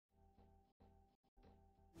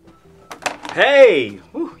Hey,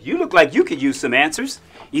 ooh, you look like you could use some answers.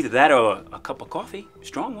 Either that or a cup of coffee,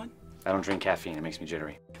 strong one. I don't drink caffeine, it makes me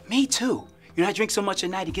jittery. Me too. You know, I drink so much at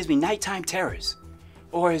night, it gives me nighttime terrors.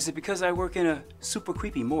 Or is it because I work in a super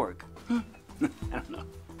creepy morgue? I don't know.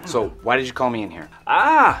 So, why did you call me in here?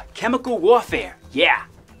 Ah, chemical warfare, yeah.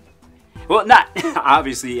 Well, not,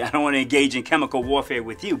 obviously, I don't want to engage in chemical warfare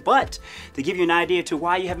with you, but to give you an idea to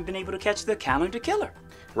why you haven't been able to catch the calendar killer.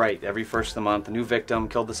 Right, every first of the month, a new victim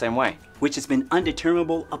killed the same way. Which has been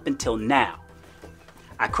undeterminable up until now.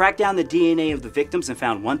 I cracked down the DNA of the victims and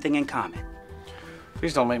found one thing in common.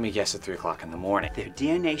 Please don't make me guess at 3 o'clock in the morning. Their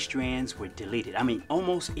DNA strands were deleted. I mean,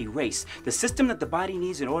 almost erased. The system that the body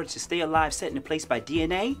needs in order to stay alive set into place by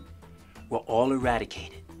DNA were all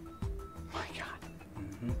eradicated. My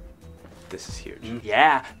God. This is huge.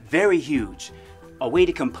 Yeah, very huge. A way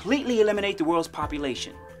to completely eliminate the world's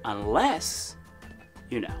population. Unless,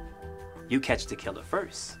 you know, you catch the killer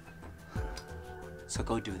first. So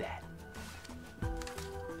go do that.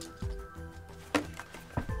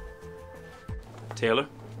 Taylor,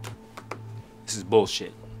 this is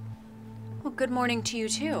bullshit. Well, good morning to you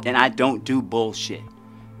too. And I don't do bullshit.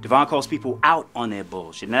 Devon calls people out on their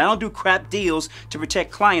bullshit. And I don't do crap deals to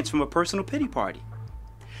protect clients from a personal pity party.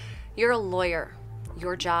 You're a lawyer.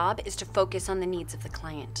 Your job is to focus on the needs of the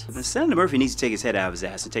client. Then Senator Murphy needs to take his head out of his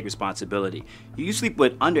ass and take responsibility. You sleep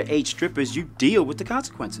with underage strippers, you deal with the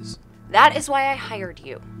consequences. That is why I hired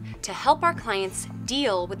you, to help our clients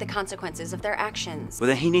deal with the consequences of their actions. Well,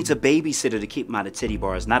 then he needs a babysitter to keep him out of titty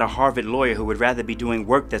bars, not a Harvard lawyer who would rather be doing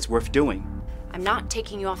work that's worth doing. I'm not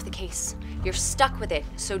taking you off the case. You're stuck with it,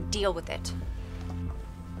 so deal with it.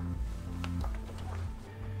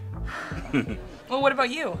 Well, what about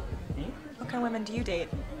you? What kind of women do you date?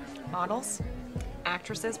 Models?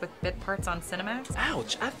 Actresses with bit parts on Cinemax?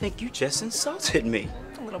 Ouch, I think you just insulted me.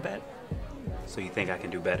 A little bit. So you think I can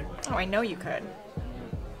do better? Oh, I know you could.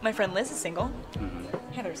 My friend Liz is single.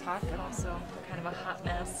 Heather's hot, but also kind of a hot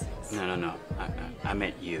mess. No. I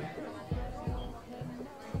meant you.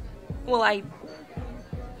 Well, I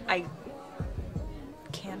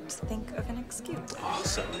can't think of an excuse. Oh,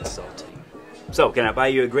 so insulting. So, can I buy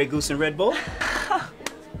you a Grey Goose and Red Bull?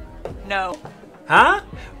 No. Huh?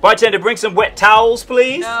 Bartender, bring some wet towels,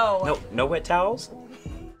 please. No. No wet towels?